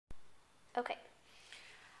Okay.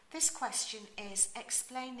 This question is,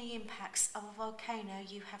 explain the impacts of a volcano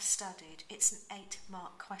you have studied. It's an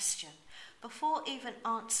 8-mark question. Before even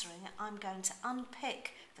answering it, I'm going to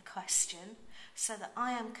unpick the question so that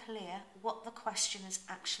I am clear what the question is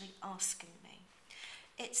actually asking me.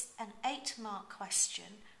 It's an 8-mark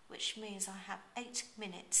question, which means I have 8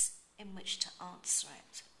 minutes in which to answer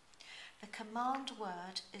it. The command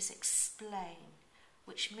word is explain,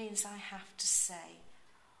 which means I have to say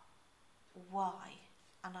why,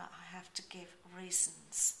 and I have to give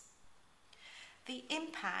reasons. The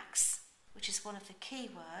impacts, which is one of the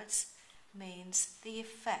key words, means the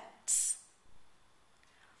effects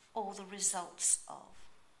or the results of.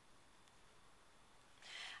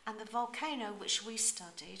 And the volcano which we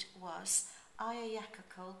studied was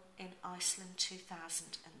Eyjafjallajökull in Iceland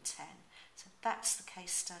 2010. So that's the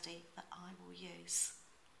case study that I will use.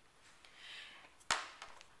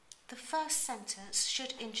 The first sentence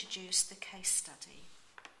should introduce the case study.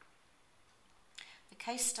 The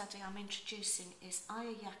case study I'm introducing is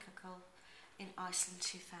Eyjafjallajökull in Iceland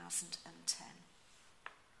 2010.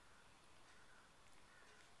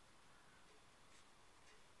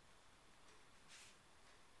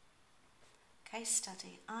 Case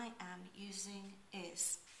study I am using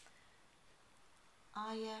is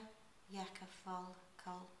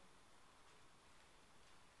Eyjafjallajökull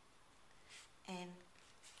in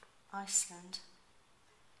Iceland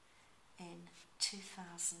in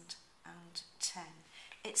 2010.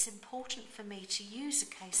 It's important for me to use a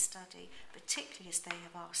case study, particularly as they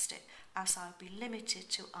have asked it, as I'll be limited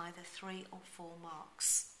to either 3 or 4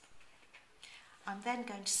 marks. I'm then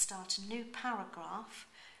going to start a new paragraph,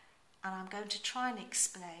 and I'm going to try and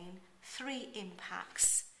explain 3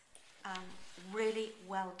 impacts really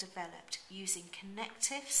well developed, using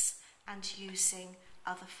connectives and using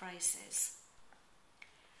other phrases.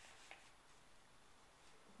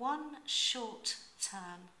 One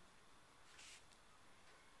short-term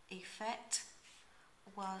effect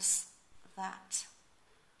was that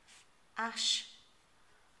ash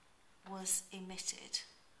was emitted,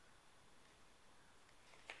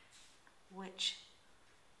 which,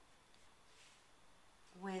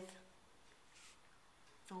 with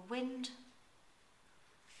the wind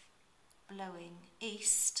blowing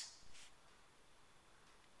east,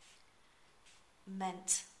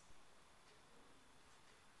 meant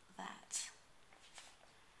that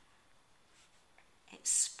it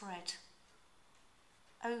spread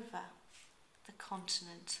over the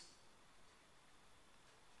continent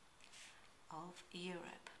of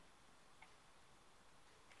Europe.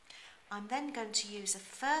 I'm then going to use a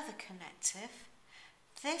further connective.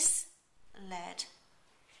 This led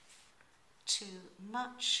to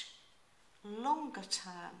much longer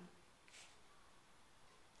term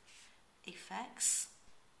effects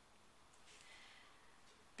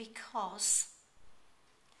because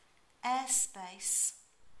airspace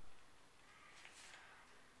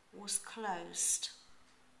was closed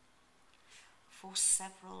for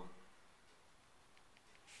several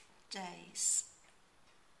days.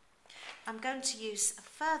 I'm going to use a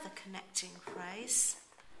further connecting phrase.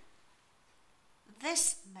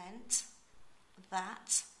 This meant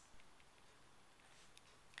that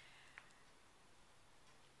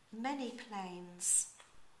many planes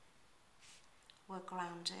were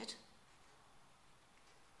grounded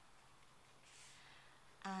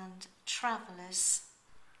and travellers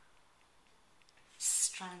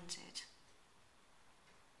stranded.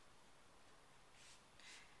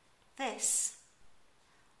 This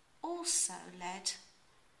also led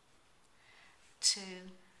to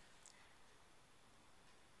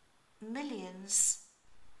millions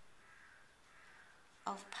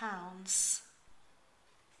of pounds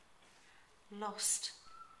lost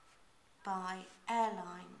by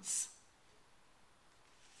airlines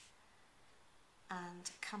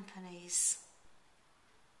and companies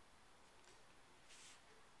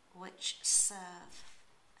which serve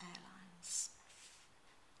airlines.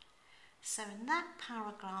 So in that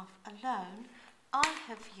paragraph alone, I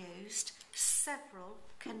have used several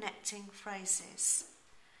connecting phrases.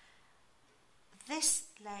 This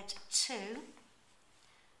led to,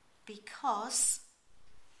 because,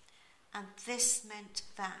 and this meant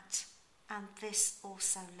that, and this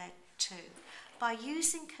also led to. By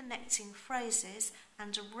using connecting phrases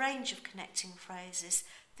and a range of connecting phrases,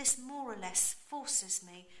 this more or less forces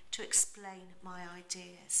me to explain my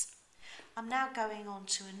ideas. I'm now going on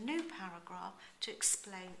to a new paragraph to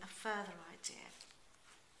explain a further idea.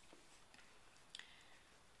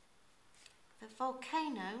 The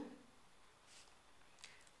volcano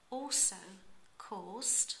also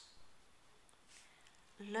caused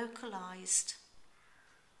localised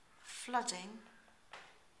flooding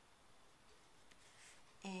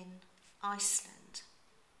Iceland.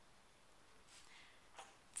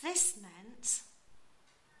 This meant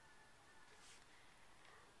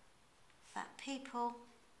that people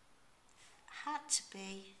had to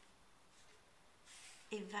be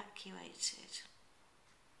evacuated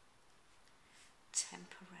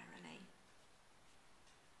temporarily.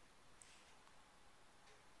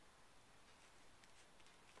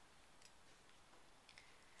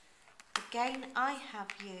 Again, I have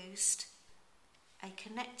used a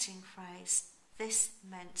connecting phrase, this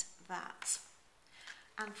meant that.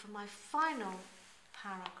 And for my final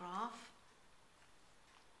paragraph,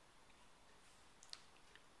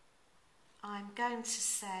 I'm going to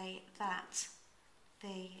say that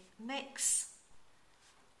the mix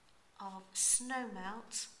of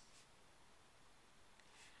snowmelt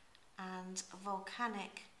and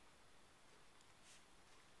volcanic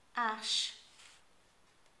ash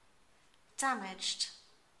damaged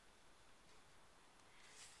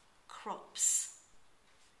crops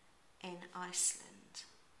in Iceland.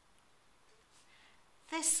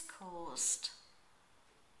 This caused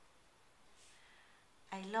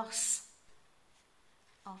a loss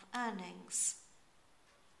of earnings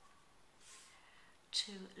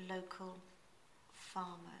to local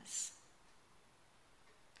farmers.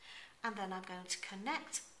 And then I'm going to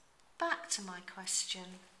connect back to my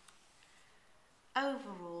question.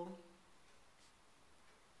 Overall,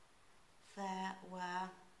 there were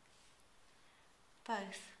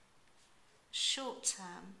both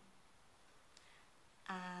short-term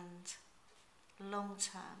and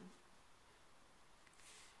long-term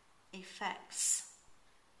effects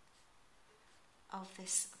of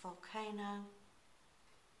this volcano,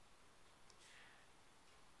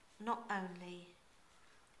 not only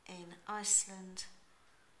in Iceland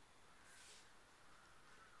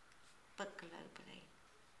but globally.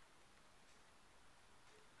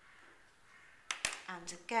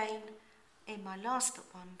 And again, in my last but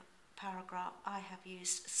one paragraph, I have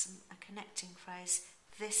used a connecting phrase,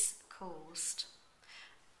 this caused.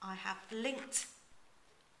 I have linked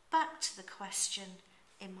back to the question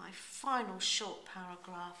in my final short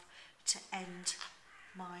paragraph to end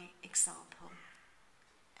my example.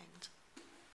 End.